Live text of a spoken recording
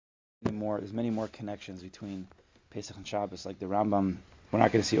There's many more connections between Pesach and Shabbos. Like the Rambam, we're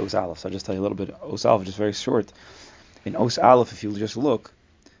not going to see Os Aleph, so I'll just tell you a little bit. Os Aleph, just very short. In Os Aleph, if you just look,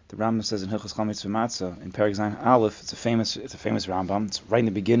 the Rambam says in Hilchos Chametz V'Matzah in Perek Zayin Aleph, it's a famous Rambam. It's right in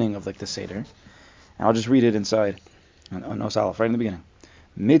the beginning of like the Seder, and I'll just read it inside on Os Aleph, right in the beginning.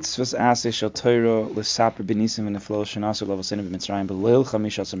 Mitzvahs aseh shel Torah l'saper b'nisim v'neflo shenasu l'avoseinu b'Mitzrayim b'leil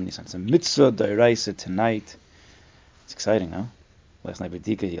chamish asar b'nisim. It's a mitzvah d'oraisa tonight. It's exciting, huh? Last night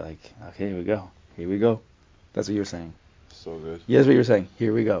B'dika, he like, okay, here we go. That's what you were saying. So good. Yeah, that's what you were saying.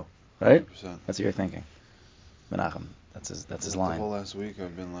 Here we go, right? 100%. That's what you're thinking. Menachem, that's his line. The whole last week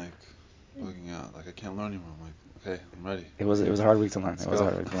I've been like bugging out, like I can't learn anymore. I'm like, okay, I'm ready. It was a hard week to learn. Let's It was go.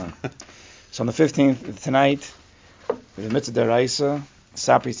 a hard week to learn. So on the 15th tonight, with the mitzvah d'oraisa,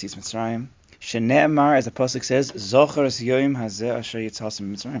 Sapri Tzitz Mitzrayim. Shene'emar, as the pasuk says, Zochar es yoyim hazeh asher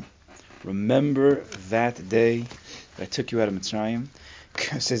yitzhasim Mitzrayim. Remember that day that I took you out of Mitzrayim.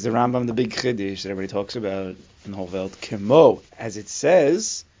 Says the Rambam, the big chiddush that everybody talks about in the whole world. Kemo, as it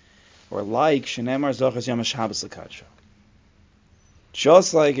says, or like Shene'emar Zochar Yom HaShabbos L'Kadsho.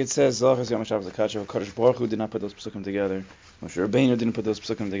 Just like it says Zochar Yom HaShabbos L'Kadsho, Kadosh Baruch Hu did not put those psukim together. Moshe Rabbeinu didn't put those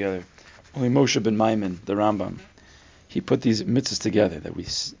psukim together. Only Moshe ben Maimon, the Rambam, he put these mitzvahs together. That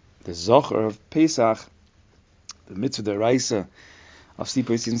the Zochar of Pesach, the mitzvah d'oraisa of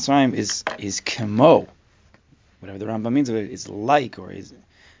Sipur Yitzis Mitzrayim is kemo. Whatever the Rambam means of it is like, or is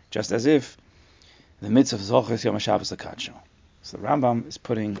just as if the mitzvah of Zochar Yom HaShabbos L'Kadsho. So the Rambam is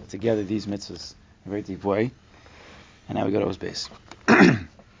putting together these mitzvahs in a very deep way. And now we go to Oz Beis.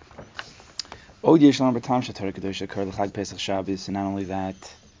 Od Yeshlam B'Tam Shetorah Kedusha Kar L'Chag Pesach Shabbos, and not only that,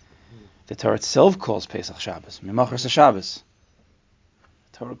 the Torah itself calls Pesach Shabbos. Mimachras Shabbos.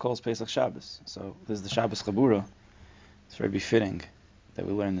 The Torah calls Pesach Shabbos. So this is the Shabbos Chabura. It's very befitting that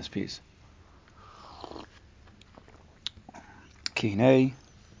we learn this piece. Kihnei.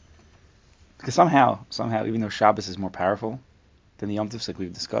 Because somehow, even though Shabbos is more powerful than the Yom Tovs, like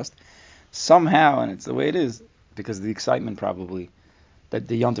we've discussed, somehow, and it's the way it is, because of the excitement probably, that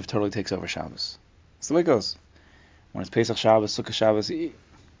the Yom Tov totally takes over Shabbos. That's the way it goes. When it's Pesach Shabbos, Sukkah Shabbos,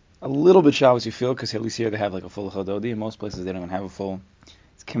 a little bit Shabbos you feel, because at least here they have like a full Chododi. In most places they don't even have a full.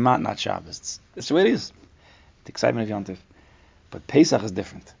 It's Kemat, not Shabbos. It's the way it is. The excitement of Yom Tov. But Pesach is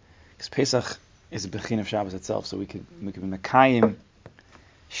different, because Pesach is a bechin of Shabbos itself, so we could be Mekayim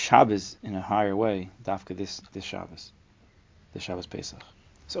Shabbos in a higher way. Dafka this Shabbos Pesach.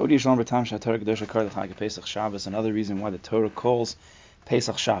 So Odi Yishlom B'Tam She'Torah Kedusha Kar L'Chag Pesach Shabbos. Another reason why the Torah calls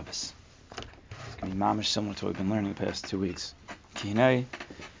Pesach Shabbos. It's going to be mamish similar to what we've been learning the past 2 weeks. Kihnei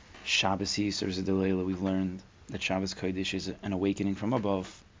Shabbos Yisur is a delayla. We've learned that Shabbos Kodesh is an awakening from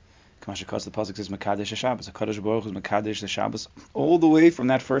above. Kamashakos, the pasuk says Mekadesh Shabbos. A Kadosh Baruch Hu is Mekadesh the Shabbos all the way from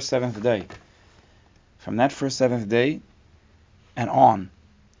that first seventh day. From that first seventh day and on,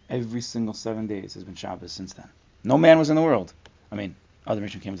 every single 7 days has been Shabbos since then. No man was in the world. I mean, other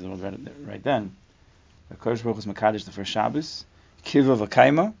Mishra came to the world right then. The Kadosh Baruch Hu is Mekadesh the first Shabbos. Kiva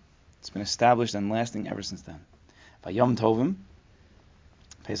v'kaima. It's been established and lasting ever since then. By Yom Tovim,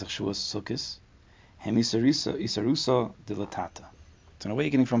 Pesach Shavuos Sukkos, Hem Isarusa Dilatata. It's an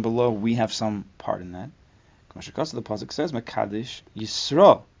awakening from below. We have some part in that. Kamashakasa, the pasuk says, Mekadesh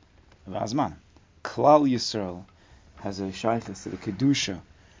Yisrael V'Azman. Klal Yisrael has a shaykhus to the kedusha,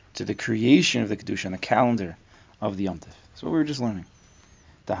 to the creation of the kedusha and the calendar of the Yom Tov. That's what we were just learning.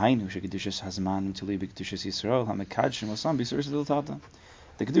 Dahainu shekedushas hazman to leave kedushas Yisrael hamekadshim osam b'Yisrael Dilatata.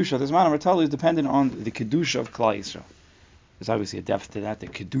 The kedusha, the zman amartali, is dependent on the kedusha of Klal Yisrael. There's obviously a depth to that, the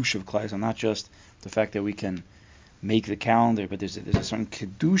kedusha of Klal Yisrael, not just the fact that we can make the calendar, but there's a certain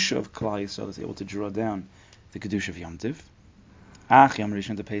kedusha of Klal Yisrael that's able to draw down the kedusha of Yom Tov. Ach Yom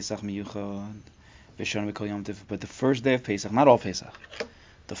Rishon de Pesach miyuchad v'shon v'kol Yom Tov. But the first day of Pesach, not all Pesach,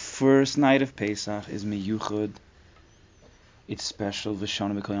 the first night of Pesach is miyuchad. It's special.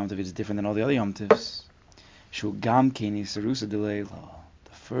 V'shon v'kol Yom Tov. It's different than all the other Yom Tovs. Shu gam keni serusa delayla.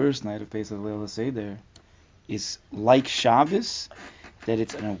 The first night of Pesach Leila Seder is like Shabbos, that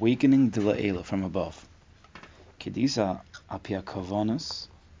it's an awakening delayla from above. Kedisa apia kavonas,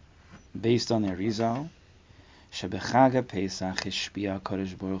 based on the Arizal, shebechaga Pesach hishpia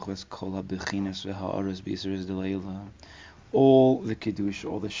Kadosh Baruch Hu kol habechinas v'ha'aros b'Yisrael delayla. All the kedusha,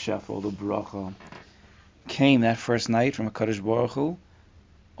 all the shef, all the bracha came that first night from a Kadosh Baruch Hu,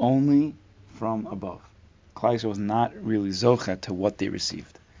 only from above. Klal Yisrael was not really zochet to what they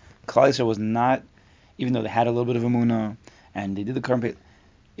received. Klal Yisrael was not, even though they had a little bit of emunah and they did the current,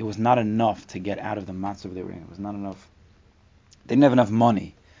 it was not enough to get out of the matzav they were in. It was not enough. They didn't have enough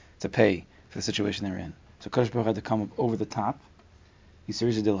money to pay for the situation they were in. So Kadosh Baruch Hu had to come up over the top.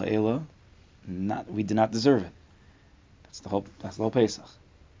 Yisrael Dil Ha'ela, we did not deserve it. That's the whole Pesach.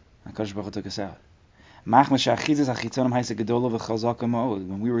 HaKadosh Baruch Hu took us out. When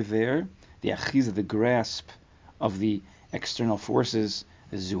we were there, the achiza, the grasp of the external forces,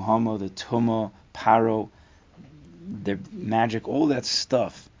 the zuhama, the tuma, paro, the magic, all that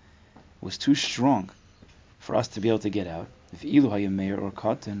stuff was too strong for us to be able to get out. If ilu hayameir or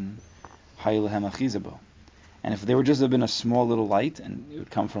cut and haylehem achizabo, and if there would just have been a small little light and it would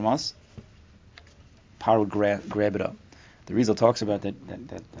come from us, Paro would grab it up. The Rizal talks about that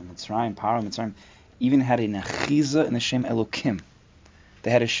Mitzrayim, Paro, Mitzrayim, even had an achiza in the Shem Elokim.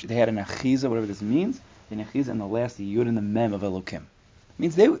 They had an achiza, whatever this means, an achiza in the last yud and the mem of Elokim. It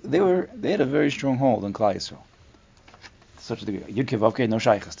means they had a very strong hold on Klal Yisrael. Such a degree. Yud Kivav no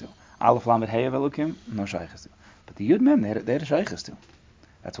shaychas to. Aleph Lamed Hey of Elokim, no shaychas to. But the Yud Mem, they had a shaychas to.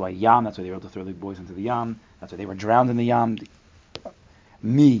 That's why Yam, that's why they were able to throw the boys into the Yam. That's why they were drowned in the Yam.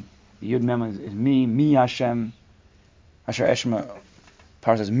 Me, the Yud Mem is me Hashem. Asher Eshma,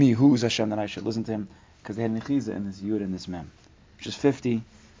 Parah says, me, who is Hashem that I should listen to him? Because they had an Echiza in this Yud and this Mem. Which is 50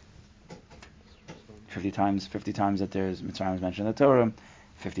 times that there's Mitzrayim is mentioned in the Torah.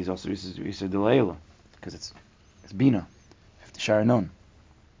 50 is also Yisur Delayla, because it's Bina, 50 Sharanun.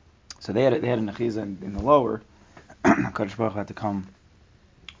 So they had an Echiza in the lower. Kadosh Baruch Hu had to come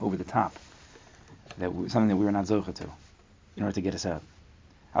over the top. Something that we were not zocha to, in order to get us out.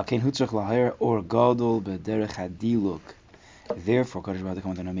 Al kein hutzach laher or gadol b'derech hadiluk. Therefore, Kadosh Baruch Hu had to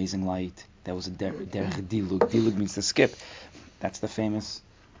come with an amazing light. That was a derech diluk. Diluk means to skip. That's the famous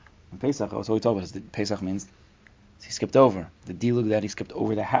in Pesach. That's what we talk about. Is that Pesach means he skipped over. The diluk, that he skipped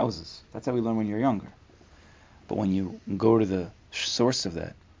over the houses. That's how we learn when you're younger. But when you go to the source of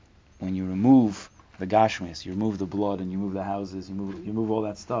that, when you remove the gashmis, you remove the blood and you move the houses, you move all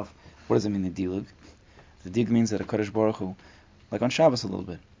that stuff. What does it mean, the diluk? The diluk means that a Kadosh Baruch Hu, like on Shabbos a little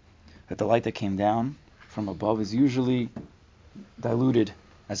bit, that the light that came down from above is usually diluted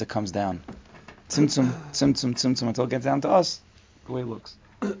as it comes down. Tzimtzum, tzimtzum, tzimtzum, until it gets down to us, the way it looks.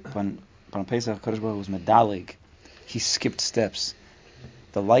 But on Pesach, Kadosh Baruch Hu was medalig. He skipped steps.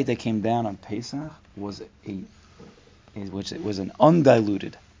 The light that came down on Pesach was an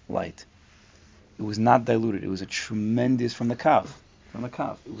undiluted light. It was not diluted. It was a tremendous, from the kav.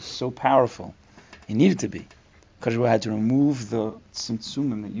 It was so powerful. It needed to be. Kadosh Baruch Hu had to remove the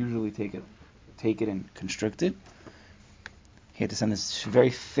tzimtzumim that usually take it and constrict it. He had to send this very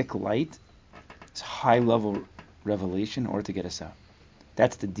thick light, this high-level revelation, in order to get us out.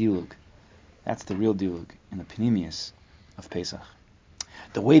 That's the dilug. That's the real dilug in the panemius of Pesach.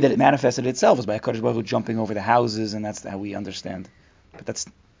 The way that it manifested itself was by Kadosh Baruch Hu jumping over the houses, and that's how we understand. But that's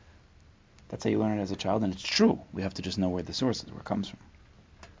how you learn it as a child, and it's true. We have to just know where the source is, where it comes from.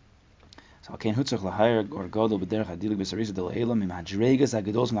 So, Kain Hutzach Lahayr or Gadol B'derech Hadilik B'Sarisa Delayla Mimhadregas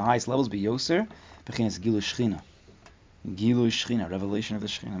Hagados from the highest levels B'Yoser B'Chinas Gilu Shchina, revelation of the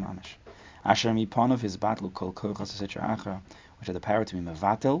Shchina Mamish. Asher Mipanov his batlu Kol Kochas Sitra Achra, which had the power to be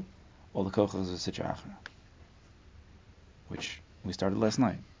Mevatel, all the Kochas of Sitra Achra, which we started last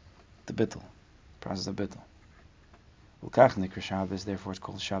night. The Bittel, process of Bittel. Ulkach Nikra Shabbos, therefore it's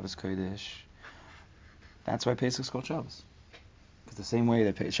called Shabbos Kodesh. That's why Pesach is called Shabbos. Because the same way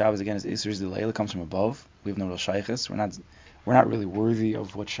that Shabbos again is Isser's Delayla, comes from above. We have no real shaychus. We're not really worthy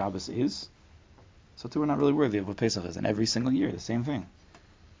of what Shabbos is. So too, we're not really worthy of what Pesach is. And every single year, the same thing.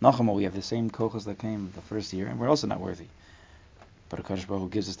 Nachama, we have the same kochas that came the first year, and we're also not worthy. But HaKadosh Baruch Hu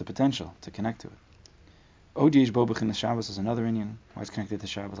gives us the potential to connect to it. Odiyesh Bo B'Chinas Shabbos is another Indian. Why it's connected to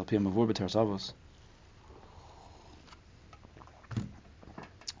Shabbos? Al Piyam Mavur B'Teras Avos.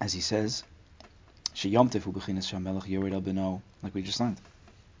 As he says, Yom Tif Hu B'Chinas Shamelech Yored Al Beno, like we just learned.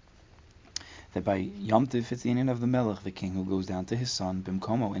 That by Yom Tif it's the Indian of the Melech, the king, who goes down to his son,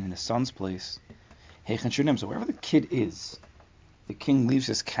 Bimkomo, and in his son's place, Heichen Shunim. So wherever the kid is, the king leaves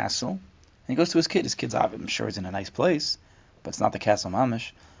his castle, and he goes to his kid. His kid's, I'm sure, is in a nice place, but it's not the castle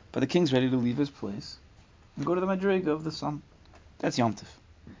mamish. But the king's ready to leave his place and go to the Madriga of the son. That's Yom Tif.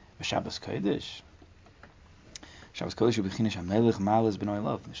 Shabbos Kodesh. Shabbos Kodesh hu b'chinas hamelech malas b'noi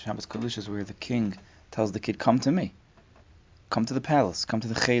love. Shabbos Kodesh is where the king tells the kid, come to me. Come to the palace. Come to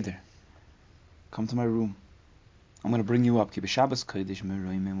the cheder. Come to my room. I'm going to bring you up. Ki b'Shabbos Kodesh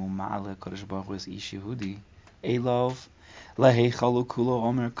meroimim u'ma'ale Kodesh Baruch Hu es ish Yehudi. Elov laheichalu kulo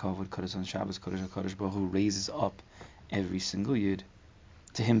omer kavod. Kodesh on Shabbos Kodesh Baruch Hu raises up every single yid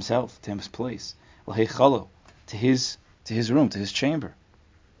to himself, to his place. Laheichalu, to his room, to his chamber.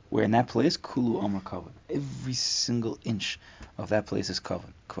 Where in that place, kulu omer kavod. Every single inch of that place is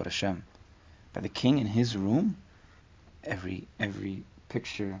kavod. Kvod Hashem. By the king in his room, every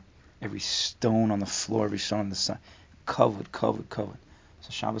picture, every stone on the floor, every stone on the side, kavod. So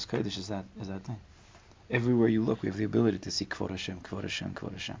Shabbos Kodesh is that thing. Everywhere you look, we have the ability to see Kvod Hashem, Kvod Hashem,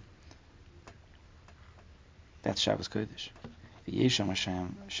 Kvod Hashem. That's Shabbos Kodesh. V'yesham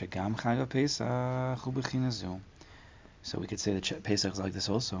Hashem shegam Chag HaPesach hu b'china zu. So we could say that Pesach is like this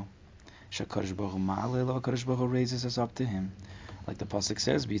also. Shakadosh Baruch Hu ma'aleh lo, Kadosh Baruch Hu raises us up to Him, like the pasuk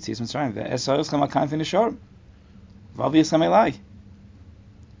says, "B'yitzis Mitzrayim ve'esayoschem akan v'nishar v'aviyachem elai."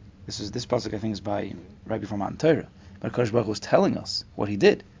 This pasuk I think is by right before Matan Torah, but Kadosh Baruch Hu was telling us what He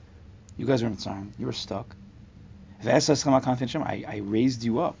did. You guys were in Mitzrayim, you were stuck. Ve'esayoschem akan v'nishar, I raised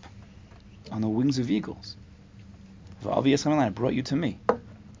you up on the wings of eagles. V'aviyachem elai, I brought you to me,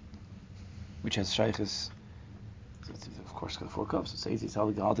 which has shaychus. Of course, got the four cups. It says it's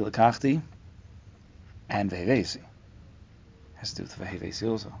Haldi Lakachti and Vehevesi. Has to do with Vehevesi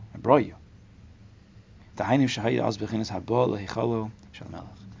also. I brought you.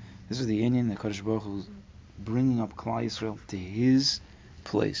 This is the Indian that Kadosh Baruch Hu is bringing up Klal Yisrael to His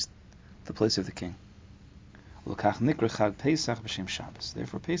place, the place of the King. Therefore,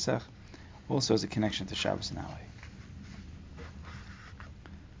 Pesach also has a connection to Shabbos in that way.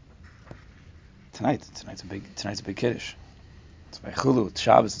 Tonight's a big kiddush. It's by Chulu, it's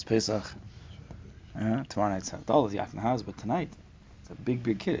Shabbos, it's Pesach. Tomorrow night's Havdalah, the Yakna House, but tonight it's a big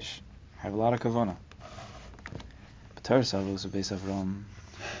kiddush. I have a lot of kavanah. B'tar Savos Beis Avram.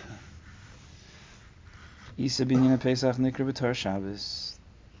 Isa Binyan Pesach Nikra B'tar Shabbos.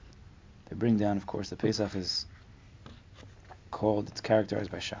 They bring down, of course, the Pesach is it's characterized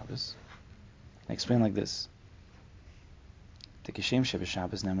by Shabbos. They explain like this: the Kishem Sheba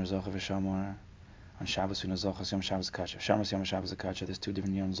Shabbos Nemer Zochav V'Shamor. On Shabbos we know Zochas Yom Shabbos Kacha. Shabbos Yom Shabbos Kacha. There's two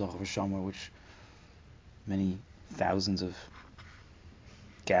different Yom Zochav V'Shamor, which many thousands of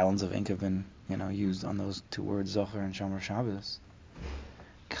gallons of ink have been, used on those two words, Zochar and Shomer Shabbos.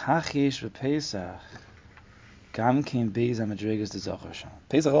 Kach yesh v'Pesach. Gam kein beis hamadregas de Zochar Sham.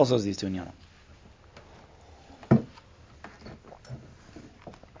 Pesach also has these two inyanim.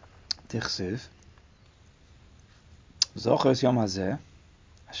 Tichsiv. Zochar es Yom Hazeh.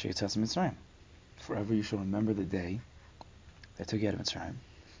 Asher yitzas Mitzrayim. Forever you shall remember the day that took you out of Mitzrayim.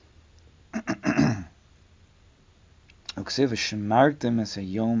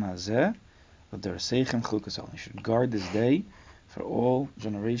 You should guard this day for all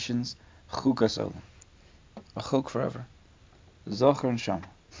generations. Chukas olam. A chuk forever. Zochar and Shama.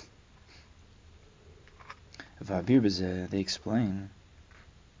 They explain.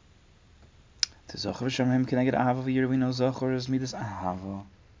 To Zochar Shamim can I get ahava here? We know Zochar is midas ahava.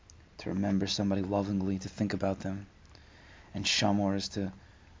 To remember somebody lovingly, to think about them. And Shamor is to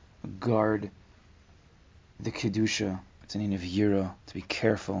guard the Kedusha. It's an in of Yira, to be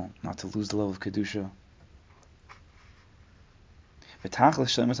careful, not to lose the level of Kedusha.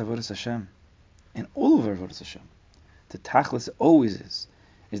 V'tachlis shlemus avodas Hashem. And all of our avodas Hashem. The tachlis always is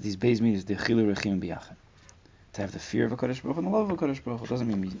these beis midas, the chilu rechim biyachim. To have the fear of HaKadosh Baruch Hu and the love of HaKadosh Baruch Hu. It doesn't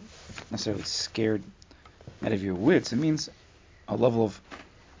mean be necessarily scared out of your wits. It means a level of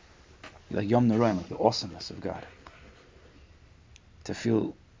like Yom Noraim, like the awesomeness of God. To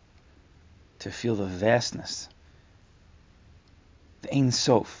feel the vastness, the Ein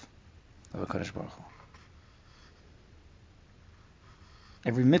Sof of HaKadosh Baruch Hu.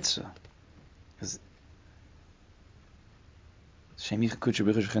 Every mitzvah is every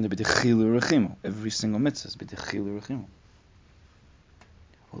single mitzvah is b'dechilu rechimu.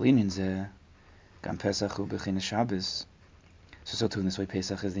 So too in this way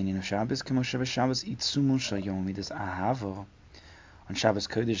Pesach is the inyan of Shabbos. On Shabbos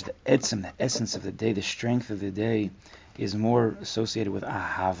Kodesh, the essence of the day, the strength of the day, is more associated with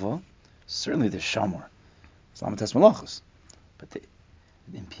ahava. Certainly the shamor, Slamatas Malachos, but the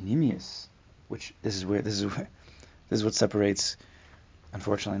impinimius, which this is what separates,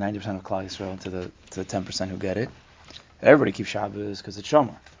 unfortunately, 90% of Klal Yisrael to the 10% who get it. Everybody keeps Shabbos because it's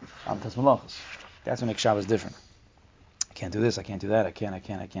shamor, Slamatas Malachos. That's what makes Shabbos different. I can't do this, I can't do that, I can't.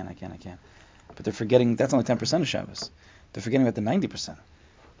 But they're forgetting that's only 10% of Shabbos. They're forgetting about the 90%.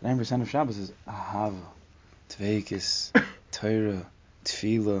 The 90% of Shabbos is ahava, tveikis, Torah,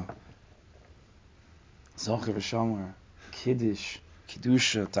 tefillah, zocher v'shomer, kiddush,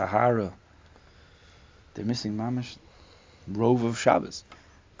 kedusha, tahara. They're missing mamish rove of Shabbos.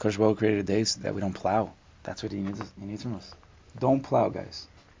 Kodesh Baruch created a day so that we don't plow. That's what he needs from us. Don't plow, guys,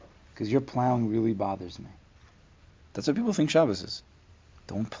 because your plowing really bothers me. That's what people think Shabbos is.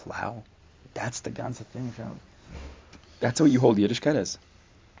 Don't plow. That's the ganze thing of Shabbos. That's what you hold Yiddishkeit as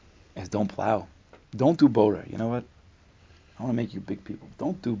don't plow. Don't do borer. You know what? I want to make you big people.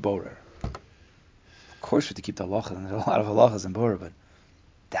 Don't do borer. Of course, we have to keep the halacha, and there's a lot of halachas in borer, but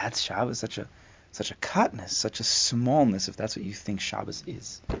that's Shabbos. Such a cotness, such a smallness, if that's what you think Shabbos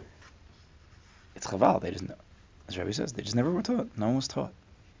is. It's chaval. They just, as Rabbi says, they just never were taught. No one was taught.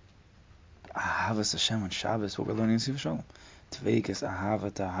 Ahavas Hashem on Shabbos, what we're learning in Siv Shalom. Tveikas,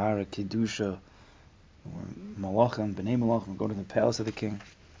 Ahava, Tahara, Kedusha, Malachim, Bnei Malachim, go to the palace of the king.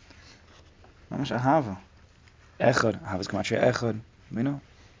 Mamash Ahava. Echad, Ahavas Gematria Echad. We know.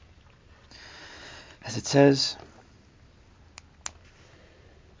 As it says,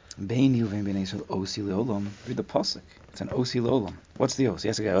 Bein Yuvein Bnei Yisrael Osi Leolam. Read the pasuk. It's an Osi Leolam. What's the os?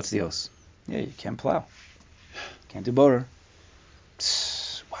 Yes, okay, what's the os? Yeah, you can't plow. Can't do borer.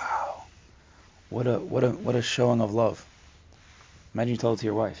 Wow. What a showing of love. Imagine you told it to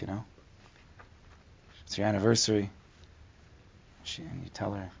your wife, It's your anniversary. And you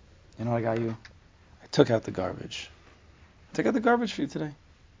tell her, you know what I got you? I took out the garbage. I took out the garbage for you today.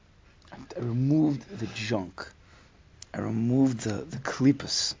 I removed the junk. I removed the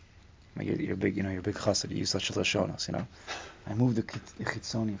klipas. Like you're big, you're big chassid. You use such a lashonos, I moved the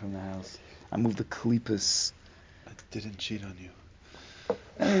chitzoni from the house. I moved the klipas. I didn't cheat on you.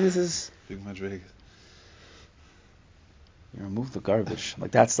 This is Big madrigas. You remove the garbage.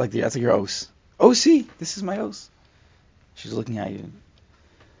 That's like your os. OC, this is my os. She's looking at you.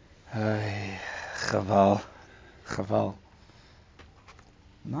 Ay, chaval.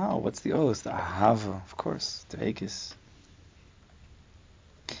 No, what's the os? The ahava, of course. The ekis.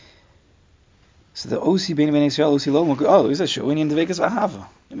 So the OC being Ben Israel, OC Lo. Oh, is that sure? We need the Vekas ahava.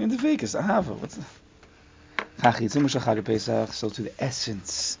 We need the Vekas ahava. What's the? So to the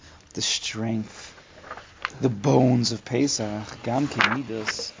essence, the strength, the bones of Pesach, Gam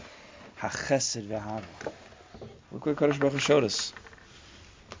Kemidas, HaChesed ve'Ahava. Look what Kadosh Baruch Hu showed us.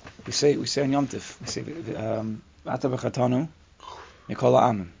 We say on Yom Tif, we say, Ata b'chatanu mikol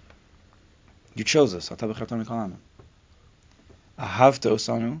ha'amim. You chose us, Ata b'chatanu mikol ha'amim. Ahavta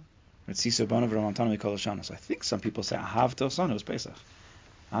osanu, Ritzisa b'anav v'ramamtanu mikol ha'shana. So I think some people say Ahavta osanu is Pesach.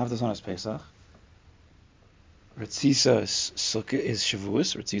 Ahavta osanu is Pesach. Ritzisa is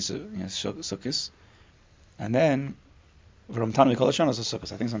Shavuos, Ritzisa is Sukkos. And then V'ramtanu mikol ha'shana is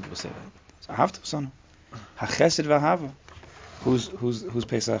Sukkos. I think some people say that. So Ahavta osanu. HaChesed ve'Ahava. Who's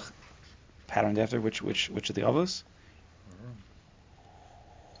Pesach patterned after? Which of the Avos?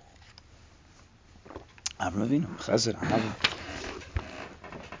 Avram Avinu. Chesed, Ahava.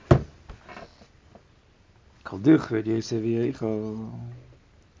 Kol dichved Yosef v'Yeichel.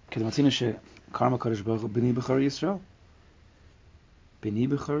 Kedematzina shekarma Kadosh Baruch Hu b'nei b'chor Yisrael. B'nei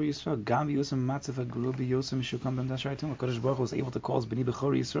b'chor Yisrael. Gam v'yosem matzav ha'gru b'yosem mishukam b'mdas shaitum. Kadosh Baruch Hu was able to call us b'nei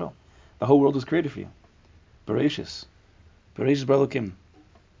b'chor Yisrael. The whole world was created for you. Bereshis Baruchim.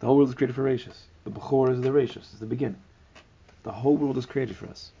 The whole world is created for Rashis. The Bechor is the Rashis, is the beginning. The whole world is created for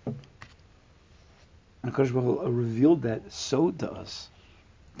us. And Kadosh Baruch Hu revealed that so to us.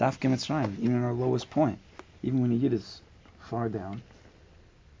 Dafke Mitzrayim, even in our lowest point. Even when the Yid is far down,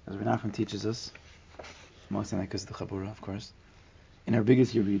 as Menachem teaches us, most of that because of the Chabura, of course. In our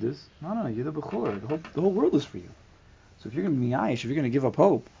biggest Yeridas, no, you're the Bechor. The whole world is for you. So if you're going to be Miyayish, if you're going to give up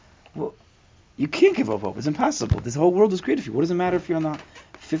hope, well, you can't give up hope. It's impossible. This whole world is created for you. What does it matter if you're on the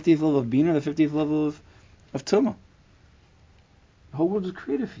 50th level of Bina or the 50th level of Tumah? The whole world is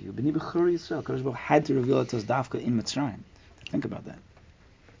created for you. B'nei b'chor Yisrael. Kadosh Baruch Hu had to reveal it to us dafka in Mitzrayim. Think about that.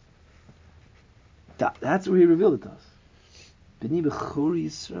 That's where He revealed it to us. B'nei b'chor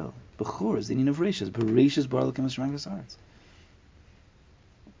Yisrael. B'chor is the meaning of Rashis. Bereshis bar l'kem Mitzrayim v'saaretz.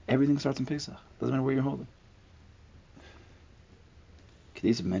 Everything starts in Pesach. Doesn't matter where you're holding.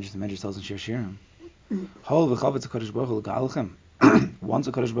 Kedisa Medrash tells in Shir Shirim. Hol v'chavetz HaKadosh Baruch Hu l'ga'alchem. Once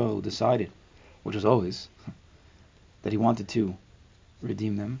HaKadosh Baruch Hu decided, which was always, that He wanted to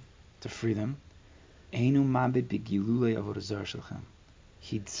redeem them, to free them, Einu mabed b'gilulei avodah zarah shelchem.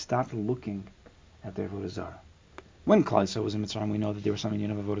 He stopped looking at their avodah zarah. When Klal Yisrael was in Mitzrayim, we know that they were some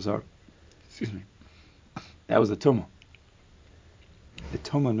union of avodah zarah. Excuse me. That was the Tumah. The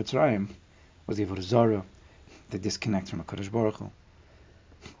Tumah in Mitzrayim was the avodah zarah, the disconnect from HaKadosh Baruch Hu.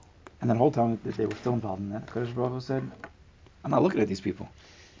 And that whole time that they were still involved in that, HaKadosh Baruch Hu said, I'm not looking at these people.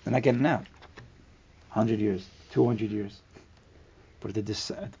 They're not getting out. 100 years, 200 years. But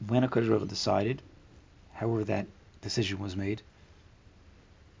when HaKadosh Baruch Hu decided, however that decision was made,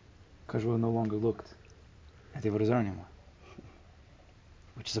 HaKadosh Baruch Hu no longer looked at the Avodah Zarah anymore.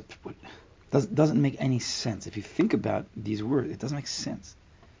 Which doesn't make any sense. If you think about these words, it doesn't make sense.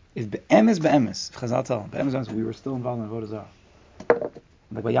 If be'emes, if Chazal tell, be'emes, we were still involved in Avodah Zarah.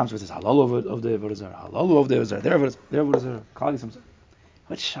 Like by Yam Svet says, halal of the Avodah Zarah, halal of the Avodah Zarah, their Avodah Zarah, Klal Yisrael.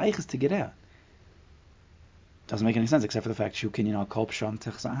 What shaykh is to get out? Doesn't make any sense except for the fact Shukin Kol Psham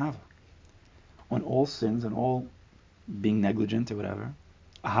Techza Ahava. On all sins and all being negligent or whatever,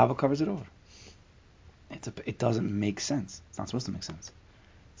 Ahava covers it over. It doesn't make sense. It's not supposed to make sense.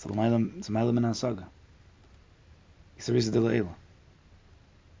 It's a Mailam in Asaga. It's a Rizah de Leila.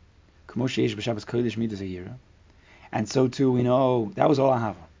 K'mo sheyesh b'Shabbos Kodesh midas hayira. And so too we know that was all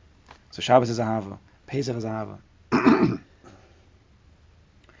Ahava. So Shabbos is Ahava, Pesach is Ahava. K'mo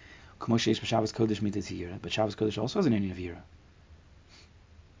sheyesh b'Shabbos Kodesh midas hayira, but Shabbos Kodesh also has an Indian of Yira.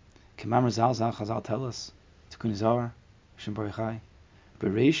 K'mamar Zal Chazal tell us, Tikkun Zohar, Shem Baruch Chai,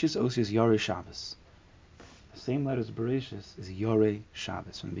 Bereshis Osius Yoreh Shabbos. The same letter as Bereshis is Yoreh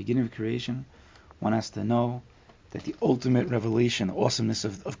Shabbos. From the beginning of creation, one has to know that the ultimate revelation, the awesomeness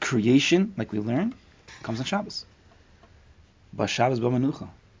of creation, like we learned, comes on Shabbos. But Shabbos b'manucha.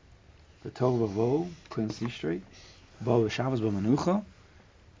 The Tov Vavo, couldn't see straight. But Shabbos b'manucha,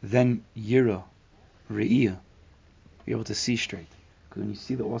 then Yira, Re'iyah, you're able to see straight. Because when you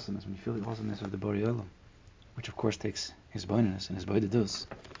see the awesomeness, when you feel the awesomeness of the Borei Olam, which of course takes his boniness and his boida does,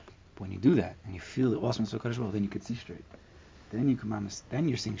 but when you do that and you feel the awesomeness of Kadosh Baruch Hu, then you can see straight. Then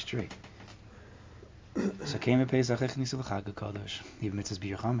you're seeing straight. So came Pesach echnis l'chag hakadosh, even mitzvahs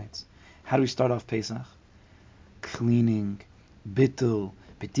b'yer chametz. How do we start off Pesach? Cleaning, bittul,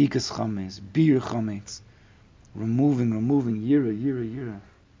 betikas chametz, b'yer chametz, removing, yira,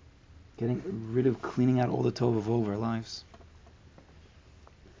 getting rid of, cleaning out all the tov of our lives,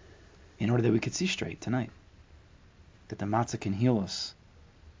 in order that we could see straight tonight. That the matzah can heal us.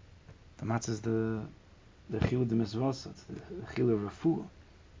 The matzah is the chilul de mizvasa, it's the chilul of refuah,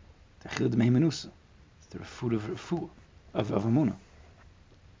 the chilul de mehimenusa, it's the food of refuah, of emunah.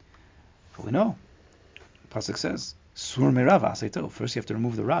 But we know, the pasuk says, sur merav asay tov. First you have to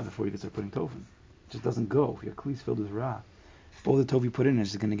remove the ra before you can start putting tov in. It just doesn't go. If your kli is filled with ra, all the tov you put in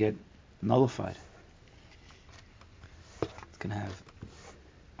is going to get nullified. It's going to have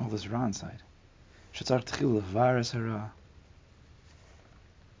all this ra inside. Shetzarach tchil levaras hara.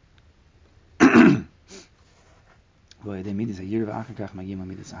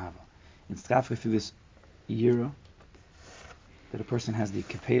 It's after through this yira that a person has the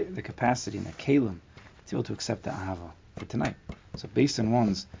capacity and the kalim to be able to accept the ahava for tonight. So based on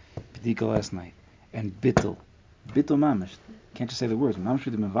one's b'dika last night and bittul mamish, can't just say the words mamish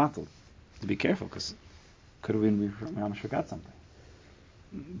with the mevatel. To be careful, because could have been we mamish forgot something.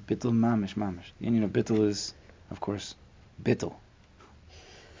 Bittul mamish. The meaning of bittul is, of course, bittul.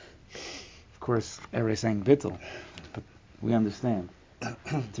 Of course, everybody's saying bittul, but we understand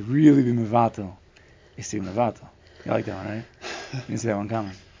to really be mevatel is to be mevatel. You like that one, right? You can see that one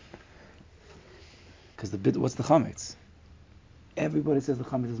coming. Because what's the chametz? Everybody says the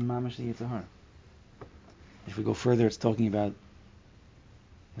chametz is mamash the yitzhar. If we go further, it's talking about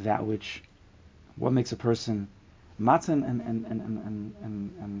that which, what makes a person matzah and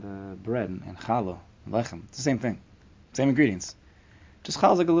bread and challah and lechem. It's the same thing, same ingredients. Just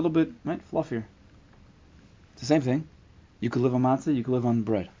challah is like a little bit fluffier. It's the same thing. You could live on matzah, you could live on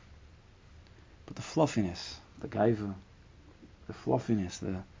bread. But the fluffiness, the gaiva, the fluffiness,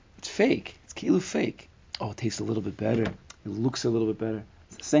 it's fake. It's kilu fake. Oh, it tastes a little bit better. It looks a little bit better.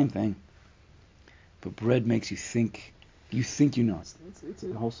 It's the same thing. But bread makes you think. You think you know. It's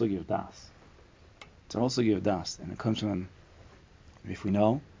a whole sugi of das. It's a whole sugi of das, and it comes from. If we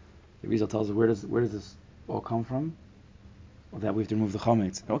know, the Rizal tells us where does this all come from? Well, that we have to remove the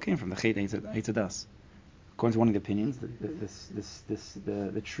chametz. It all came from the chet eitz das. According to one of the opinions,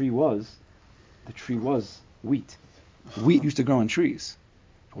 the tree was wheat. Wheat used to grow on trees.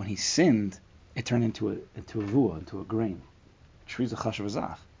 But when he sinned, it turned into a vua, into a grain. A tree's a chashav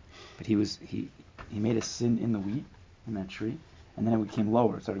azach. But he made a sin in the wheat, in that tree, and then it became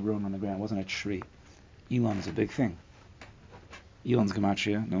lower. It started growing on the ground. It wasn't a tree. Elon is a big thing. Elon's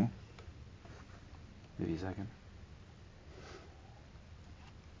gematria, no? Maybe a second.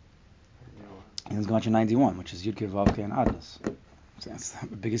 Elon's gematria 91, which is Yud-Kei Vav-Kei and Adnas. So that's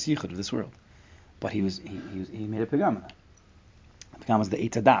the biggest yichud of this world. But he made a pegam. The pegam was the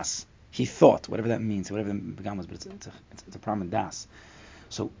Eitz Das. He thought, whatever that means, whatever the pegam was, but it's a problem das.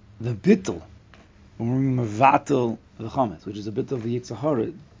 So the bittul, when we're mevatel the chametz, which is a bittul of the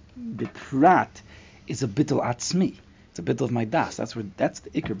yitzhahara, the prat is a bittul atzmi. It's a bittul of my das. That's the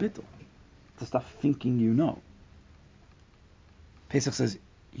ikar bittul. To stop thinking you know. Pesach says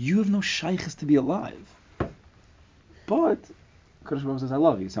you have no shaykhs to be alive, but Kadosh Baruch Hu says I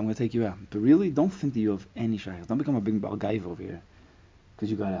love you, so I'm going to take you out. But really, don't think that you have any shaykhs. Don't become a big balgaiv over here because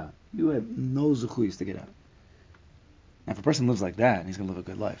you got out. You have no zuchuyos to get out. And if a person lives like that, he's going to live a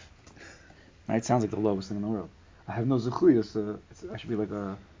good life. Right? It sounds like the lowest thing in the world. I have no zuchuyos. I should be like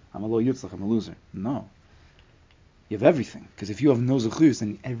I'm a low yitzchak. I'm a loser. No. You have everything. Because if you have no zuchuyos,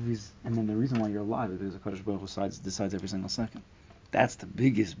 and then the reason why you're alive is because Kadosh Baruch Hu decides every single second. That's the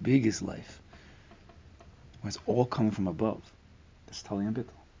biggest life. When it's all coming from above. That's Tali and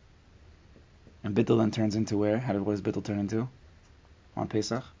Bittul. And bittul then turns into where? What does bittul turn into? On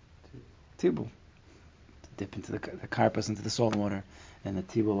Pesach? Tibul. Dip into the karpas into the salt water, and the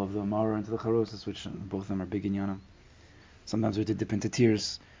tibul of the maror into the charosas, which both of them are big in Yanam. Sometimes we dip into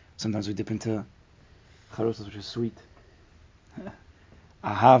tears. Sometimes we dip into charosas, which is sweet.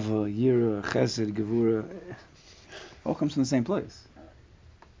 Ahava, yira, chesed, gevura, all comes from the same place.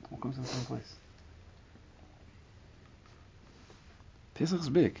 Pesach is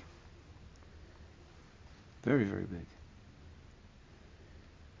big. Very, very big.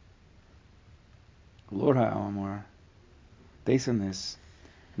 Lord ha'amor, based on this,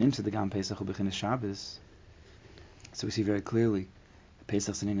 and into the Gam Pesach u'bechinas Shabbos, so we see very clearly that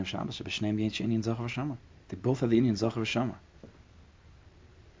Pesach is an Indian of Shabbos. B'shneim yesh Indian Zachar v'Shamar. They both have the Indian Zachar v'Shamar.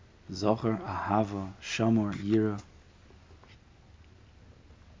 Zachar, Ahava, Shamar, Yira.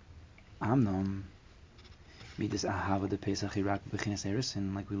 Amnam, Midas Ahava de Pesach Irak b'chinas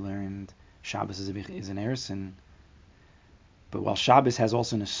Erisin, like we learned, Shabbos is an Erisin. But while Shabbos has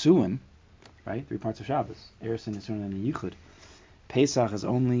also an Asuin, right? 3 parts of Shabbos. Erisin, Asuin, and the Yichud. Pesach is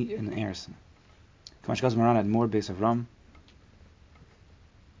only an Erisin. Kamashkaz Moran had more base of Ram.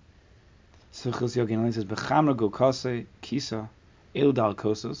 Suchos Yogan says, Bechamra go kase, kisa, eldal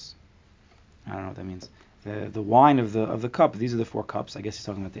kosos. I don't know what that means. The wine of the cup, these are the 4 cups. I guess he's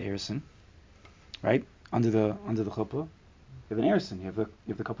talking about the Erisin. Right? Under the chuppah. You have an Erisin, you have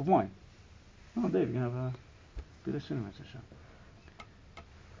the cup of wine. Oh, Dave, you're going to have be there soon,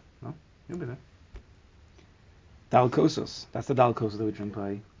 no? You'll be there. Dal kosos. That's the dal kosos that we drink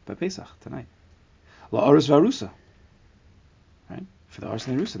by Pesach tonight. La Oris Varusa. Right? For the Oris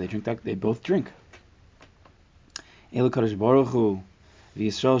and the Rusa, they drink that. They both drink. Elo Kadosh Baruch Hu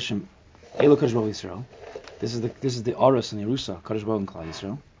v'Yisrael Shem. Elo Kadosh Baruch Yisrael. This is the Oris and the Rusa. Kadosh Baruch and Klal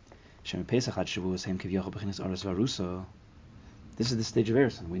Yisrael. Shem Pesach Ad Shavuos Hem Kivyochel B'chinas Oris Varusa. This is the stage of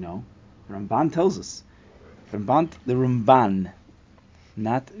Erison. We know. The Ramban tells us. The Ramban,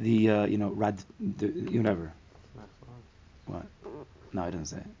 not the whatever. What? No, it doesn't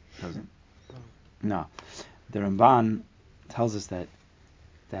say it. Doesn't. No. The Ramban tells us that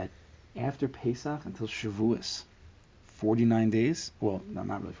after Pesach until Shavuos, 49 days, well, no,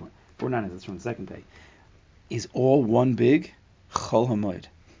 not really 49 days, that's from the second day, is all one big Chol HaMoed.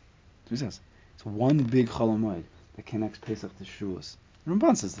 He says it's one big Chol HaMoed that connects Pesach to Shavuos. The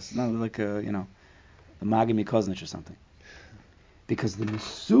Ramban says this, not like the Magim Koznich or something, because the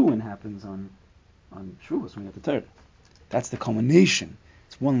Nesuin happens on Shavuos when you have the Torah. That's the culmination.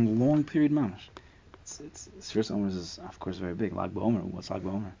 It's one long period, mamash. It's Sfiras Omer is of course very big. Lag BaOmer. What's Lag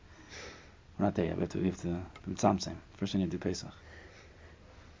BaOmer? We're not there yet. We have to Tzamtzem. First we need to do Pesach.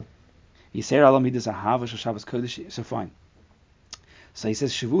 Yisrael Alam Midas Ahava Shel Shabbos Kodesh. So fine. So he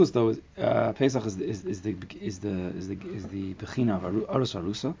says Shavuos though Pesach is the bechina of Aros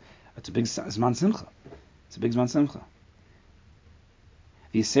Arusa. It's a big Zman Simcha. It's a big Zman Simcha.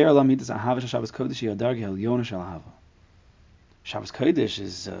 Yisrael Alam Midas Ahava Shel Shabbos Kodesh Yadar Gehel Yona Shel Ahava. Shabbos Kodesh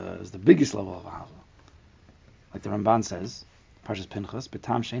is the biggest level of Ahava. Like the Ramban says, Parshas Pinchas,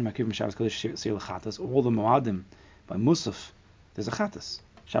 B'tam Shein Makriv Shabbos Kodesh Sir L'Chatas. All the Moadim by Musaf, there's a Chatas.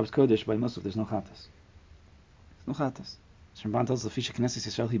 Shabbos Kodesh by Musaf, there's no Chatas. There's no Chatas. So Ramban tells the Fisha Knesset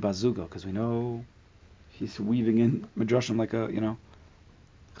Yisrael Hi Bazugo, because we know he's weaving in Midrashim like a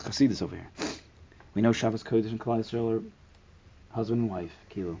Chasidus over here. We know Shabbos Kodesh and Klal Yisrael are husband and wife,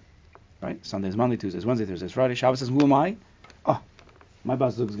 kilo. Right? Sundays, Monday, Tuesdays, Wednesday, Thursdays, Friday. Shabbos says, who am I? Oh, my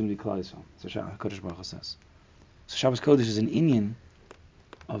Bazug is going to be Klal Yisrael. So Kodesh Baruch Hu says. So Shabbos Kodesh is an Inyan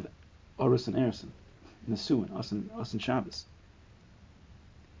of Oros and Erison, Nesuin, us and Shabbos.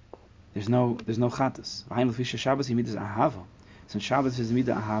 There's no Chatas. V'haim l'fisha Shabbos yimidas ahava. Since Shabbos is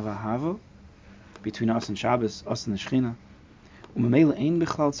midah ahava between us and Shabbos, us and the Shechina. Umemela ein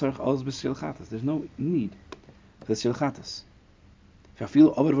bichlal tzarich oz b'sil Chatas. There's no need for the sil Chatas.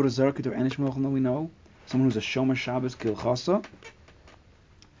 V'afilu over v'rozar ketor enish mochel. We know someone who's a shomer Shabbos kilchasa,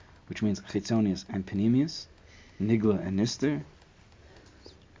 which means chitzonius and penimius. Nigla and Nister,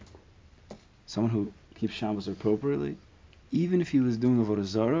 someone who keeps Shabbos appropriately, even if he was doing Avodah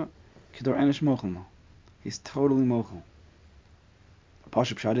Zarah, Kedar Enish Mochel no. He's totally Mochel. The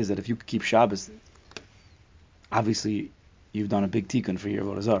Pashup Pshat is that if you keep Shabbos, obviously you've done a big tikkun for your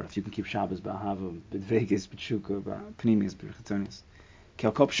Avodah Zarah. If you can keep Shabbos B'Ahava, B'Dveges, B'Tshuka, B'Pnimius, B'Chitzonius.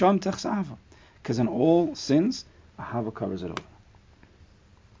 Kelkop Sham Techs Ahava. Because in all sins, Ahava covers it over.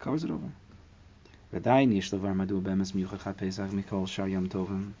 Covers it over. I don't even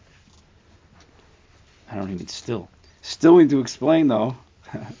still need to explain though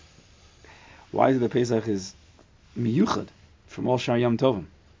why the Pesach is miyuchad from all Shar Yom Tovim.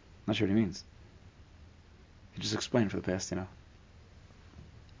 Not sure what he means. He just explained for the past, But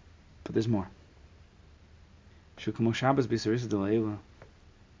there's more. Shukmo Shabbos b'Yisrael Delayla.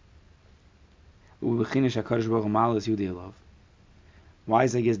 Ubechinish HaKadosh Baruch Hu Malas Yudi Elav. Why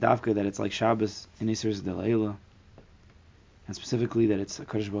is it Dafka that it's like Shabbos in Yisrael Delayla? And specifically that it's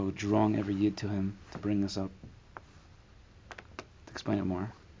HaKadosh Baruch Hu drawing every yid to him to bring us up. To explain it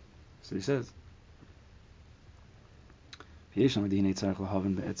more. So he says,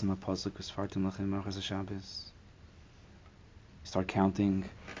 start counting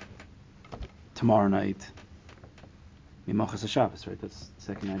tomorrow night. Mimachas Shabbos, right? That's the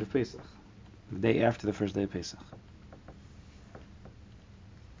second night of Pesach. The day after the first day of Pesach.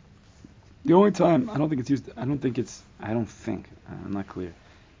 The only time, I'm not clear.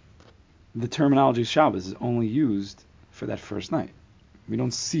 The terminology Shabbos is only used for that first night. We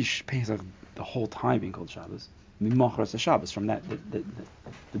don't see Pesach the whole time being called Shabbos. Mimachas Shabbos, from that,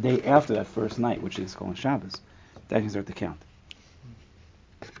 the day after that first night, which is called Shabbos, that can start to count.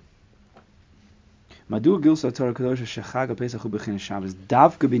 Madu Gilsa Torah Kadosha Shechag Pesach Ubechin Shabbos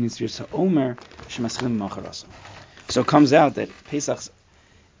Davka bin Yitzir Sa'omer Shemaschlim Macharasa. So it comes out that Pesach's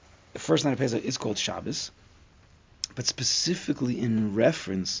the first night of Pesach is called Shabbos, but specifically in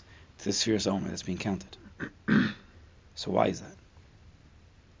reference to the Spheres Omer that's being counted. So why is that?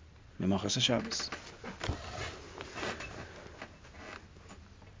 Mimachas Shabbos.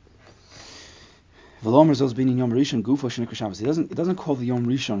 V'lomer zos b'inin Yom Rishon Gufo Shenikra Shabbos. It doesn't call the Yom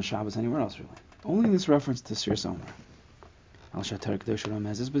Rishon Shabbos anywhere else really. Only in this reference to Spheres Omer. Al Shatar Kedosh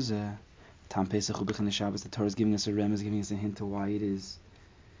Ramez is Bezeh. Tam Pesach Ubechin Shabbos. The Torah is giving us a remez, giving us a hint to why it is.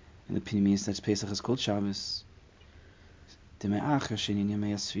 And the Pneumius that Pesach is called Shabbos. Deme'acher shenin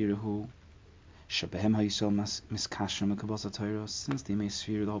Yemei Asfiruhu Shabehem HaYisrael Miskashram HaKabbos HaTorah. Since the Yemei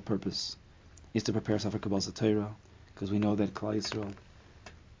Asfiru, the whole purpose is to prepare us for Kabbos HaTorah, because we know that Klal Yisrael,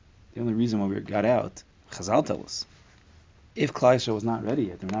 the only reason why we got out, Chazal tell us, if Klal Yisrael was not ready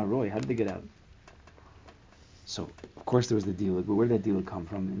yet, they're not roy, how did they get out? So, of course there was the dilig, but where did that dilig come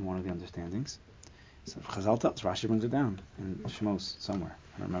from in one of the understandings? So Chazal tells, Rashi brings it down in Shemos somewhere,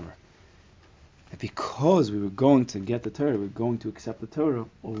 I don't remember. That because we were going to get the Torah, we were going to accept the Torah,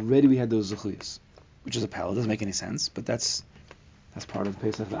 already we had those zechuyos, which is a pal. It doesn't make any sense, but that's part of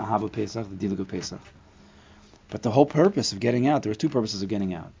Pesach, the Ahav of Pesach, the Dilig of Pesach. But the whole purpose of getting out, there were two purposes of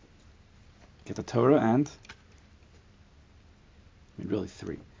getting out. Get the Torah and, really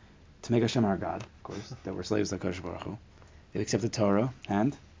three. To make Hashem our God, of course, that we're slaves to HaKadosh Baruch Hu. They accept the Torah,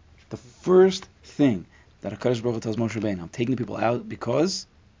 and the first thing that HaKadosh Baruch Hu tells Moshe Rabbeinu, I'm taking the people out because,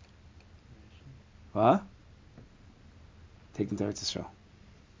 what? Take them to Eretz Yisrael.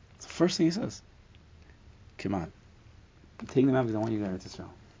 It's the first thing he says. Come on. I'm taking them out because I want you to go to Eretz Yisrael.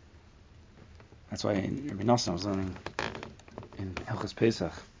 That's why Rabbi Nosson, I was learning in Hilchos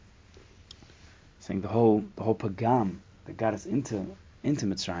Pesach, saying the whole pagam that got us into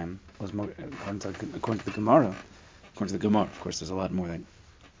Mitzrayim was more, according to the Gemara. Of course, there's a lot more than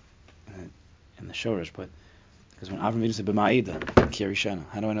in the Shoresh, but because when Avram Avinu said B'ma'ida, Kirishana,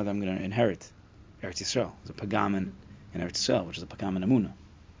 how do I know that I'm going to inherit Eretz Yisrael? It's a pagam in Eretz Yisrael, which is a pagam in Amunah.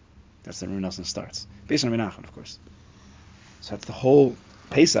 That's the Rabbi Nosson starts, based on Rabbi Nachman, of course. So that's the whole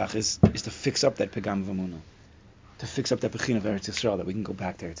Pesach is to fix up that pagam of Amunah, to fix up that pechin of Eretz Yisrael, that we can go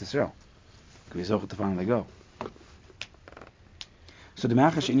back to Eretz Yisrael. Because we to finally go. So the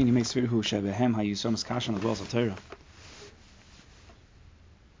Machash Inyan Yimei Svirhu Shebehem HaYisom Eskashan as well as Torah.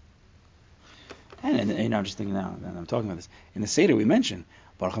 And I'm just thinking now, and I'm talking about this. In the Seder we mentioned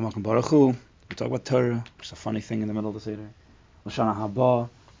Baruch HaMakom Baruch Hu. We talk about Torah, which is a funny thing in the middle of the Seder. L'shana Haba,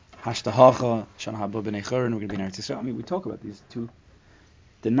 Hashtahacha, Shana Haba B'nei Chorin. We're going to be in Eretz Yisrael. I mean, we talk about these two.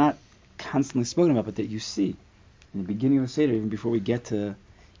 They're not constantly spoken about, but that you see in the beginning of the Seder, even before we get to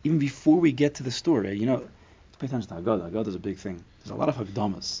the story. You know, pay attention to Haggadah. Haggadah is a big thing. There's a lot of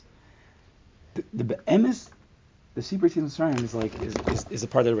Hagdamas. The Be'emes, the Sipur Tzim Mitzrayim is the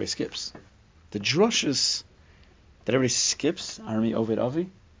part that everybody skips. The drushes that everybody skips, Armi Oved Avi,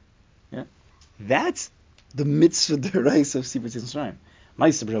 yeah, that's the mitzvah deraisa of Sipur Tzim Mitzrayim.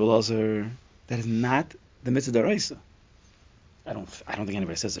 Ma'aser B'Rebbe Elazar, that is not the mitzvah deraisa. I don't think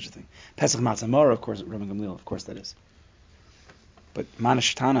anybody says such a thing. Pesach Matzah Mara, of course, Rabban Gamliel, of course that is. But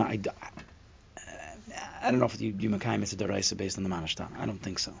Manashtana, I don't know if you Makai mitzvah deraisa based on the Manashtana. I don't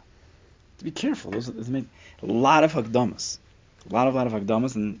think so. To be careful, those make a lot of Hagdamas, a lot of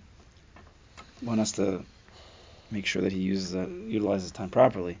Hagdamas, and one has to make sure that he utilizes time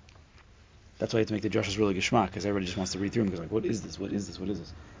properly. That's why you have to make the drushes really geschmack, because everybody just wants to read through them, because like, what is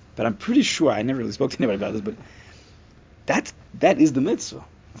this? But I'm pretty sure, I never really spoke to anybody about this, but that is the mitzvah.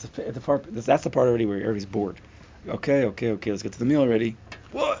 That's the part already where everybody's bored. Okay, let's get to the meal already.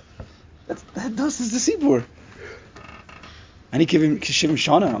 What? That is the Sipur. And he gave him Shivim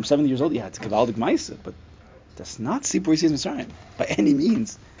Shana, I'm 70 years old, yeah, it's Kavaldik Maisa, but That's not Sipur Yetzias Mitzrayim by any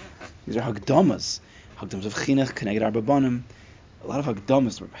means. These are Hagdamas of Chinuch, Keneged Arba. A lot of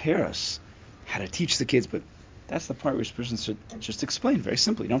Hagdamas to prepare us how to teach the kids, but that's the part which person should just explain very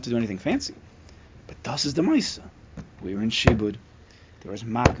simply. You don't have to do anything fancy. But das is the Maisa. We were in Shibud. There was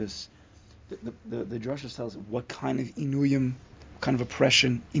Makus. The Drasha tells what kind of inuyim, what kind of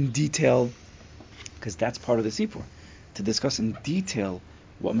oppression in detail, because that's part of the Sipur, to discuss in detail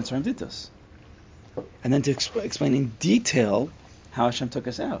what Mitzrayim did to us, and then to explain in detail how Hashem took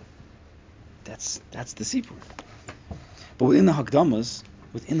us out. That's the Sipur. But within the Hagdamas,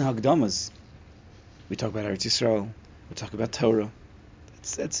 we talk about Eretz Yisrael, we talk about Torah.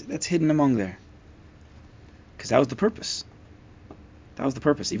 That's hidden among there, because that was the purpose. That was the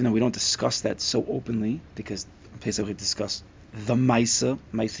purpose, even though we don't discuss that so openly, because in Pesach we discuss the Maisa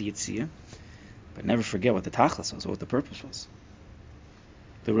Yitzia, but never forget what the Tachlis was, what the purpose was.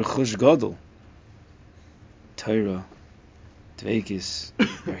 The Rechush Gadol, Torah, Dveikis,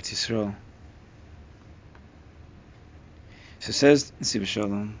 Eretz Yisrael. So it says in Sibur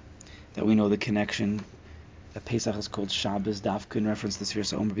Shalom that we know the connection that Pesach is called Shabbos, Dafka, in reference to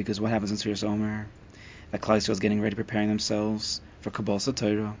Sfiras Omer, because what happens in Sfiras Omer? That Klal Yisrael is getting ready, preparing themselves for Kabbalah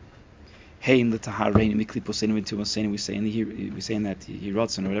Torah. Hey, in the Taharein, Mikli Poseinu, into Moseinu, we say in that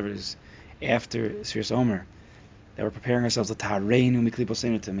Yiratzon or whatever it is, after Sfiras Omer, that we're preparing ourselves to Taharein, Mikli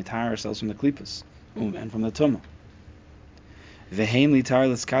Poseinu, to retire ourselves from the Klippas and from the Tumah. Veheim litar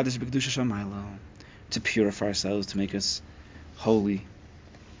l'skadish b'kedusha shamaylo, to purify ourselves, to make us holy.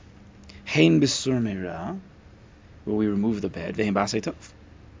 Hein b'sur meira, where we remove the bad. Veheim b'asei tov.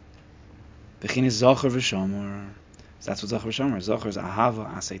 V'chin is Zachar v'Shomer. So that's what Zachar v'Shomer is. Zachar is Ahava,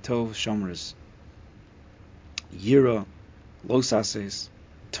 Asei Tov. Shomer is Yira, Los Aseis,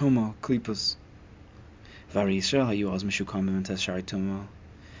 Tuma, Klippas. Vari Yisrael hayu az mishukam b'memtes shari Tuma.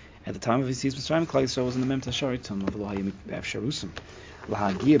 At the time of his Mitzrayim, Klal Yisrael was in the memtes shari Tuma. V'lo hayu b'afsharusim.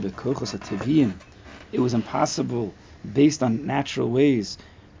 L'hagia b'kochos hativiyim. It was impossible, based on natural ways,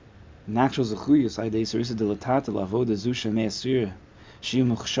 natural zechuyos, aydei sarisa delatata lavoda zusha me'asir. It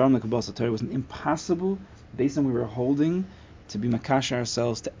was impossible, based on we were holding, to be makasha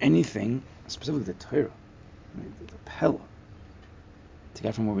ourselves to anything, specifically the Torah, the Pella, to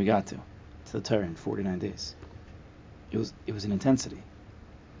get from where we got to the Torah in 49 days. It was an intensity.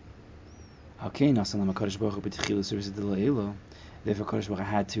 Therefore, Kodesh Baruch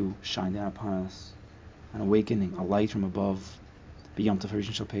had to shine down upon us an awakening, a light from above, b'yom tov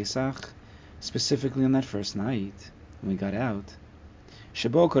harishon shel Pesach, specifically on that first night when we got out.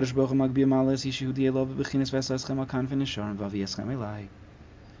 Shabo Kodesh Baruch Hu magbiya malas yishudi elov b'chinas v'esaschem akan v'nisharim v'aviyeschem elai,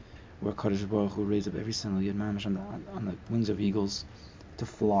 where Kodesh Baruch Hu raised up every single yid mamash on the wings of eagles to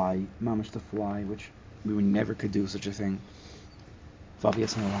fly, mamash to fly, which we would never could do such a thing.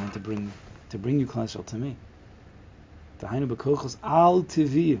 V'aviyeschem elai, to bring you Klal to me. Tahainu b'kochos al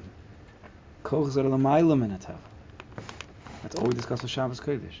tiviyim, kochos are l'mayla min hateva. That's all we discuss with Shabbos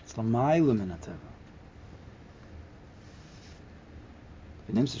Kodesh. It's l'mayla min hateva.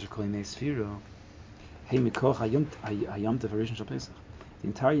 The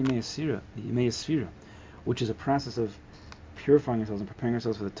entire Yemei Sfira, which is a process of purifying ourselves and preparing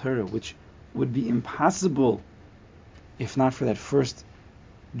ourselves for the Torah, which would be impossible if not for that first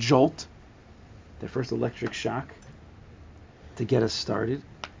jolt, that first electric shock to get us started.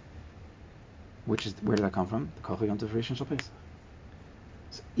 Which is, where did that come from? The Koch Yom Tov Rishon Shel Pesach.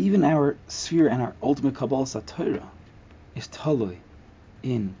 So even our sphere and our ultimate Kabbalah Torah is talui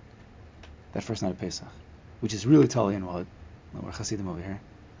in that first night of Pesach, which is really talui in what? We're Hasidim over here.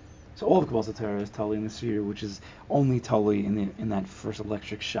 So all of Kabbalah Torah is talui in the sphere, which is only talui in that first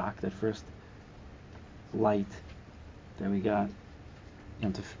electric shock, that first light that we got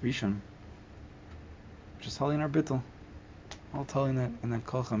Yom Tov Rishon, which is talui in our bittul. All talui in that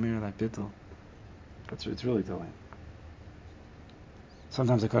Kol Chamir, that bittul. It's really talui.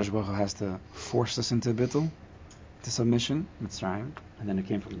 Sometimes the Kadosh Baruch Hu has to force us into bittul, to submission, Mitzrayim, and then it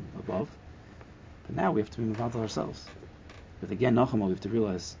came from above. But now we have to be involved ourselves. But again, Nachama, we have to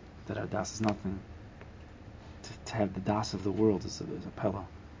realize that our das is nothing. To have the das of the world is a pella.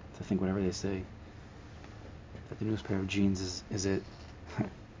 To think whatever they say, that the newest pair of jeans is it.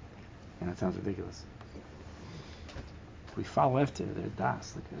 And that sounds ridiculous. We follow after their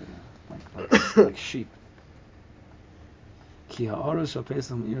das like sheep. Ki ha'oros shel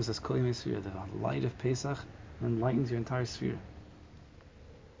Pesach me'iros as kol yemei sfira. The light of Pesach enlightens your entire sphere.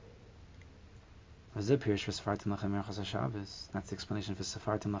 That's the explanation for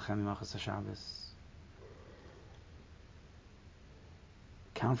Sefartim Lachem Machas HaShabbos.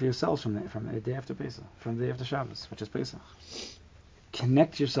 Count for yourselves from the day after Pesach, from the day after Shabbos, which is Pesach.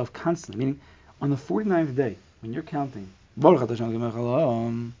 Connect yourself constantly, meaning On the 49th day, when you're counting, Baruch Atah Hashem Elokeinu melech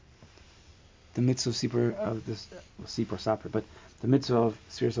haolam, the mitzvah of Sipur of this Sipur Sapir, but the mitzvah of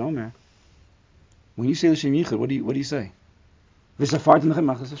Sfiras Omer, when you say L'Shem Yichud, what do you say? V'safartem lechem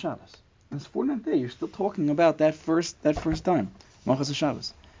Machas Shabbos. On this 49th day, you're still talking about that first time, Machas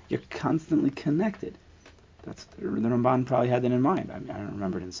Shabbos. You're constantly connected. That's the Ramban probably had that in mind. I mean, I don't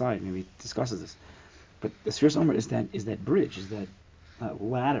remember it inside. Maybe he discusses this, but the Sfiras Omer is that bridge, is that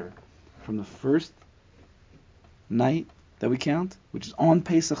ladder from the first night that we count, which is on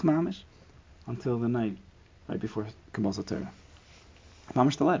Pesach Mamish, until the night right before Kabbalah Torah.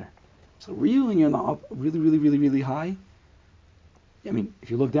 Mamish the ladder. So really, when you're up really high, I mean, if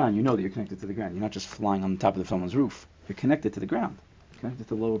you look down, you know that you're connected to the ground. You're not just flying on the top of someone's roof. You're connected to the ground. You're connected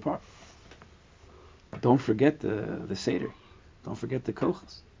to the lower part. Don't forget the Seder. Don't forget the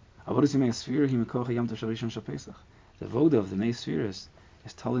Kochas. The voda of the Mei Sfiras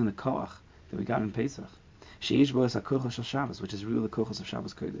is telling the Koach that we got in Pesach. Sheish bo es ha-kochas shel Shabbos, which is really the Kochas of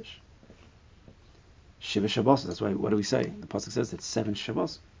Shabbos Kodesh. Shiva Shabbos, that's why, what do we say? The Pasuk says it's 7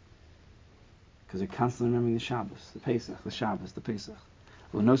 Shabbos. Because you're constantly remembering the Shabbos, the Pesach, the Shabbos, the Pesach.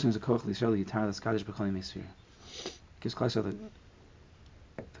 Well, no sooner is a Koach l'Yisrael, Yitar l'Skadish b'chol Mei Sfira. Gives Klal Yisrael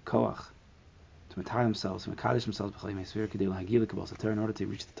the Koach to retire themselves, to Mekadesh themselves b'chol Mei Sfira, Kedei l'hagil l'Kabbalas HaTorah, in order to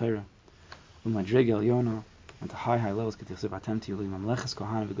reach the Torah. U'madrega Elyono, and to high levels, Kedei l'Siv Atem Tiyulu, Mamleches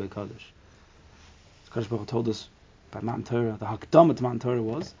Kohanim v'Goy Kodesh. So Kadosh Baruch Hu told us by Matan Torah, the Hakdama to Matan Torah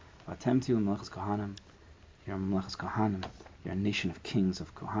was, Atem Tiyulu Mamleches Kohanim, you're a Mamleches Kohanim, you're a nation of kings,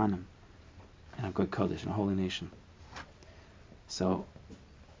 of Kohanim, and of Goy Kodesh, and a holy nation. So,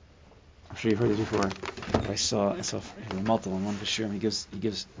 I'm sure you've heard this before. I saw multiple in one of his shirim. He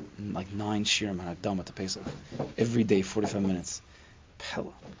gives like 9 shirim on Hakdama to Pesach every day, 45 minutes.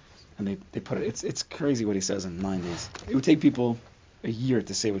 Pella. And they put it. It's crazy what he says in 9 days. It would take people a year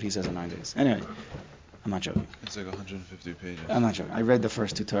to say what he says in 9 days. Anyway, I'm not joking. It's like 150 pages. I'm not joking. I read the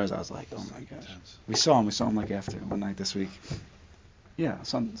first 2 Torahs. I was like, oh my gosh. Intense. We saw him like after one night this week. Yeah,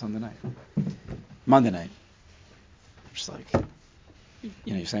 Sunday night, Monday night. Just like,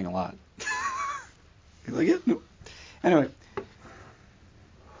 you're saying a lot. He's like, yeah, no. Anyway,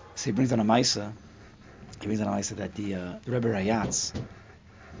 so he brings down a Maisa. That the Rebbe Rayatz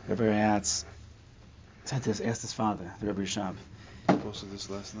had to ask his father, the Rebbe Rishab. I posted this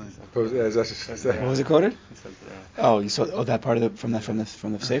last night. What was it quoted? Oh, you saw that part of from the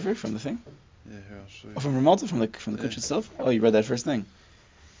Sefer, from the thing? Yeah, here I'll show you. Oh, from Ramalta, from the Kush itself? Oh, you read that first thing.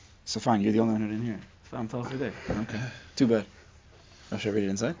 So fine, you're the only one who didn't hear it. I'm telling you today. Okay. Too bad. Oh, should I read it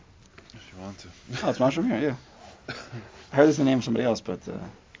inside? If you want to. Oh, it's Mashram here, yeah. I heard this in the name of somebody else, but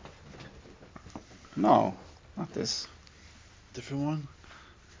no, not this. Different one?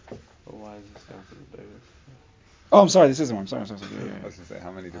 But why is this down to the bigger? Oh, I'm sorry, this isn't one. I'm sorry. I was going to say,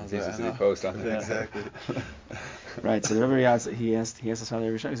 how many different Yeah, pieces I did he know. post on there? Exactly. Right, so the Rebbe Yatz, he asked his father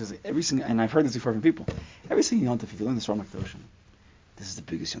every Shabbos, he says, every single, and I've heard this before from people, every single yontif, if you learn this from Ocean, this is the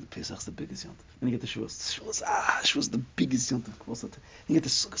biggest yontif, Pesach's the biggest yontif. Then you get the Shavuos, Shavuos the biggest yontif. Then you get the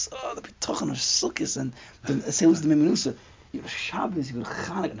Sukkos, the B'tochen of Sukkos, and the Seilus the Memenusa. You go to Shabbos, you go to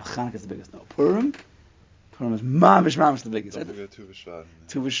Chanukah, no, Chanukah is the biggest. No, Purim is mamish the biggest. Don't forget Tu B'Shvat.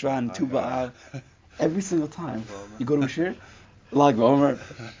 Tu B'Shvat and Tu B'Av. Every single time you go to a shir, Lag BaOmer,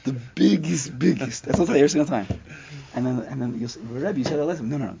 the biggest. That's what I say every single time. And then you'll say, Rebbe, you said that last time.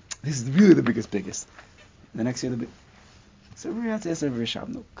 No. This is really the biggest. The next year, the big. So every year, ask every shop,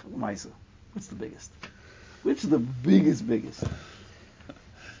 no, Maisa, what's the biggest? Which is the biggest?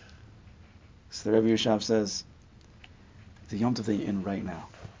 So the Rebbe Yishab says, the Yom Tov that you're in right now,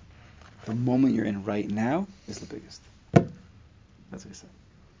 the moment you're in right now is the biggest. That's what he said.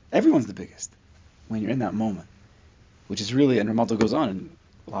 Everyone's the biggest when you're in that moment, which is really, and Ramalto goes on, and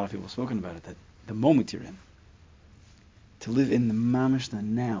a lot of people have spoken about it, that the moment you're in, to live in the mamish, the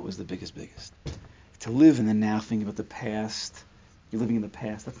now is the biggest. To live in the now, thinking about the past, you're living in the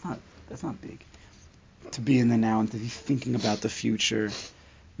past, that's not big. To be in the now and to be thinking about the future,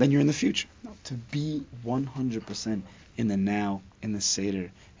 then you're in the future. No, to be 100% in the now, in the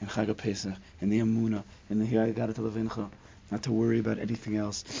Seder, in Chag HaPesach, in the Amunah, in the Hirayagata Levincha, not to worry about anything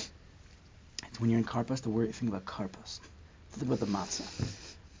else. When you're in Karpas, think about Karpas. Think about the matzah.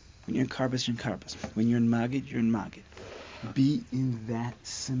 When you're in Karpas, you're in Karpas. When you're in Magid, you're in Magid. Be in that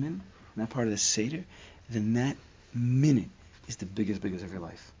siman, that part of the Seder, then that minute is the biggest of your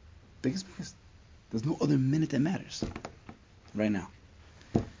life. Biggest. There's no other minute that matters. Right now.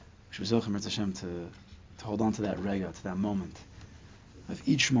 We should be Zochim Hashem to hold on to that rega, to that moment. Of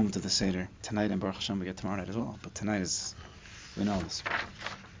each moment of the Seder. Tonight and Baruch Hashem we get tomorrow night as well. But tonight is, we know this.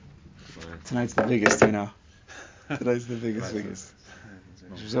 Tonight's the biggest, Tonight's the biggest.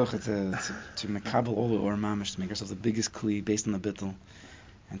 To makabel all the or mamish, to make ourselves the biggest kli based on the bittul,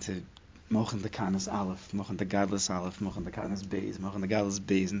 and to mochen the kanas aleph, mochen the gadlus aleph, mochen the kanas beis, mochen the gadlus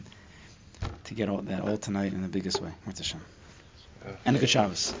beis, and to get all that all tonight in the biggest way. Hashem. And a good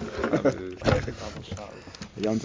Shabbos. Shabbos.